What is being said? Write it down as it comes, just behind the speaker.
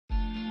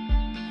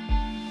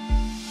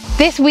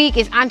This week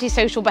is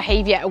Antisocial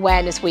Behaviour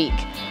Awareness Week,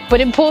 but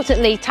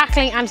importantly,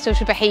 tackling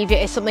antisocial behaviour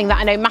is something that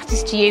I know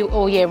matters to you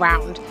all year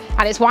round,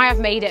 and it's why I've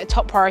made it a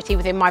top priority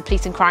within my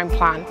police and crime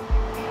plan.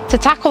 To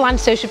tackle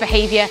antisocial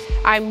behaviour,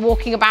 I'm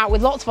walking about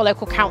with lots of our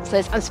local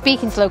councillors and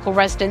speaking to local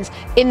residents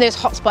in those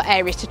hotspot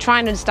areas to try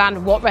and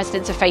understand what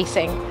residents are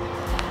facing.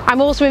 I'm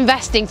also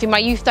investing through my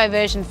Youth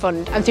Diversion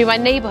Fund and through my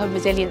Neighbourhood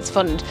Resilience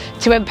Fund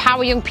to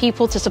empower young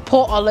people to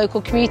support our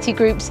local community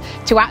groups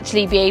to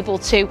actually be able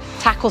to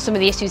tackle some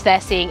of the issues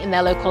they're seeing in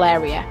their local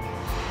area.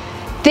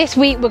 This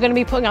week we're going to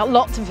be putting out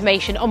lots of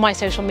information on my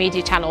social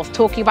media channels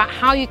talking about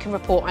how you can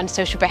report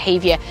antisocial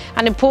behaviour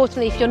and,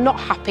 importantly, if you're not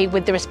happy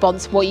with the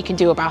response, what you can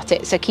do about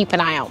it, so keep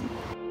an eye out.